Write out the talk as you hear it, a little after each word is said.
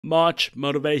March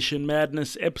Motivation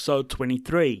Madness, episode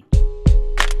 23.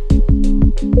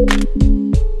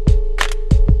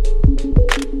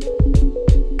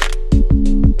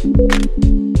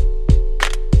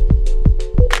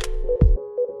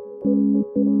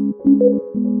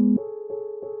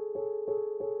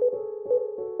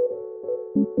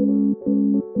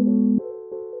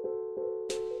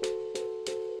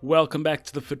 Welcome back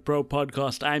to the Fit Pro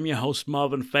podcast. I'm your host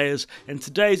Marvin Fayers, and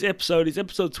today's episode is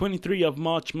episode 23 of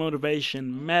March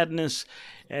Motivation Madness.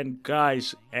 And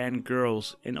guys and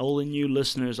girls and all the new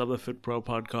listeners of the Fit Pro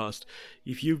podcast,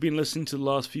 if you've been listening to the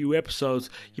last few episodes,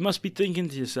 you must be thinking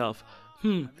to yourself,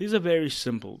 these are very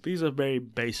simple, these are very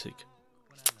basic.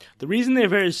 The reason they're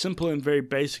very simple and very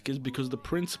basic is because the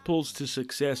principles to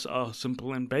success are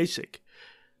simple and basic.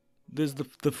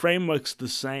 The framework's the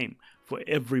same for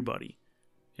everybody.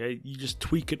 Okay? You just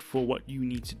tweak it for what you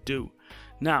need to do.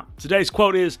 Now, today's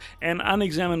quote is, "An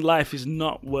unexamined life is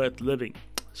not worth living."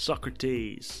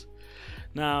 Socrates.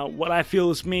 Now, what I feel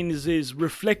this means is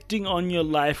reflecting on your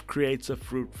life creates a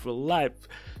fruitful life.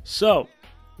 So,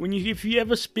 if you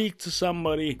ever speak to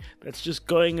somebody that's just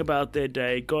going about their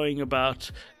day, going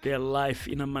about their life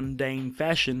in a mundane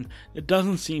fashion, it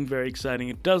doesn't seem very exciting,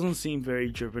 it doesn't seem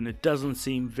very driven, it doesn't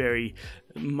seem very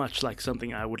much like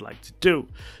something I would like to do.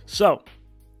 So,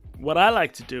 what I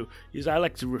like to do is I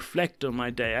like to reflect on my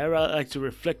day. I like to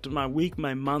reflect on my week,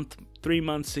 my month, 3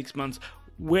 months, 6 months.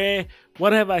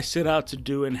 What have I set out to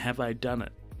do, and have I done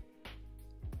it?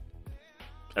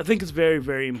 I think it's very,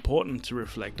 very important to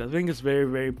reflect. I think it's very,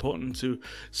 very important to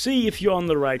see if you're on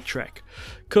the right track.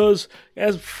 Because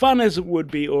as fun as it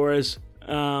would be, or as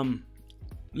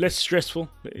less stressful,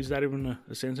 is that even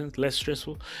a sentence? Less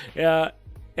stressful?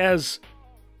 As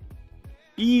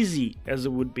easy as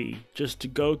it would be just to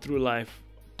go through life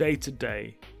day to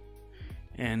day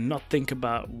and not think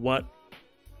about what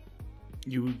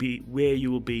you will be, where you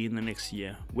will be in the next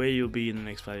year, where you'll be in the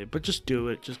next 5 years, but just do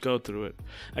it, just go through it.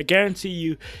 I guarantee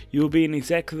you will be in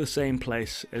exactly the same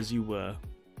place as you were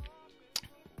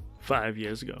 5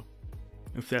 years ago,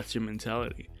 if that's your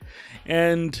mentality.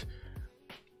 And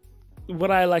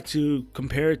what I like to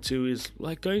compare it to is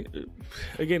like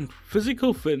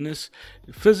physical fitness.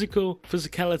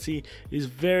 Physicality is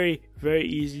very, very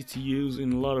easy to use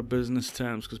in a lot of business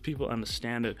terms because people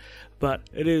understand it. But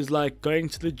it is like going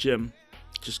to the gym,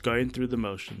 just going through the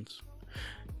motions,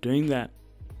 doing that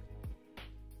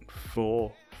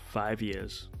for 5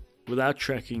 years without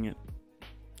tracking it,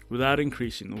 without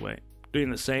increasing the weight, doing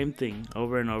the same thing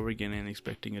over and over again and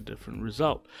expecting a different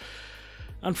result.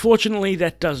 Unfortunately,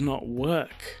 that does not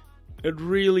work. It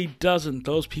really doesn't.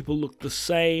 Those people look the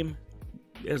same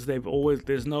as they've always.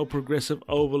 There's no progressive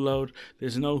overload.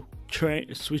 There's no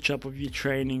switch up of your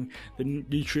training. The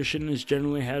nutrition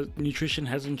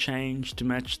hasn't changed to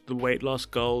match the weight loss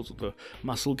goals or the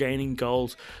muscle gaining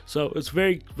goals. So it's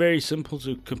very, very simple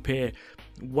to compare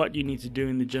what you need to do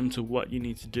in the gym to what you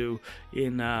need to do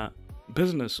in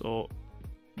business or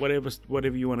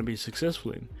whatever you want to be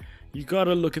successful in. You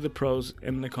gotta look at the pros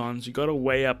and the cons. You gotta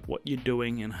weigh up what you're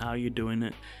doing and how you're doing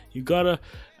it. You gotta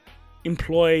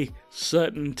employ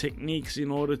certain techniques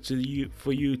in order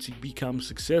for you to become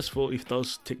successful if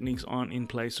those techniques aren't in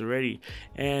place already.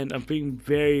 And I'm being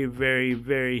very, very,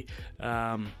 very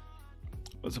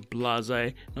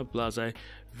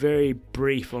very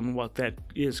brief on what that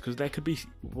is, because that could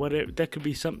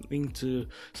be something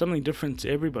different to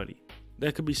everybody.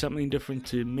 That could be something different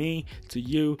to me, to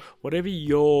you, whatever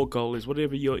your goal is,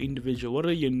 whatever your individual, what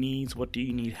are your needs, what do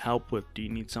you need help with? Do you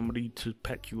need somebody to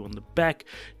pat you on the back?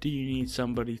 Do you need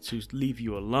somebody to leave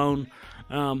you alone?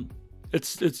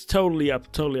 It's totally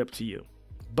up to you.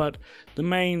 But the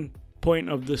main point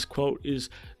of this quote is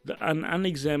an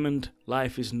unexamined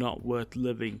life is not worth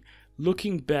living.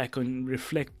 Looking back on,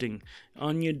 reflecting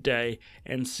on your day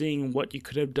and seeing what you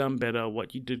could have done better,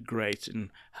 what you did great, and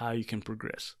how you can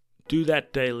progress. Do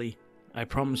that daily. I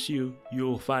promise you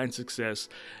will find success.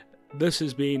 This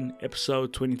has been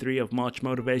episode 23 of March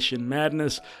Motivation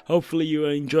Madness. Hopefully you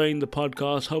are enjoying the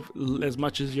podcast as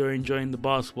much as you're enjoying the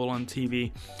basketball on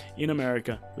TV in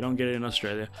America. We don't get it in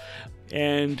Australia.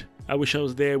 And I wish I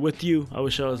was there with you. I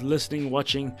wish I was listening,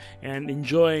 watching, and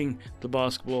enjoying the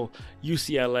basketball.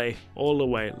 UCLA all the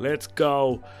way. Let's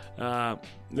go.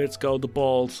 Let's go the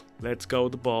Balls. Let's go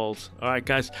the Balls. All right,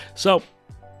 guys. So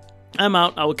I'm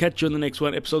out. I will catch you in the next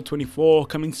one. Episode 24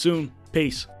 coming soon.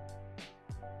 Peace.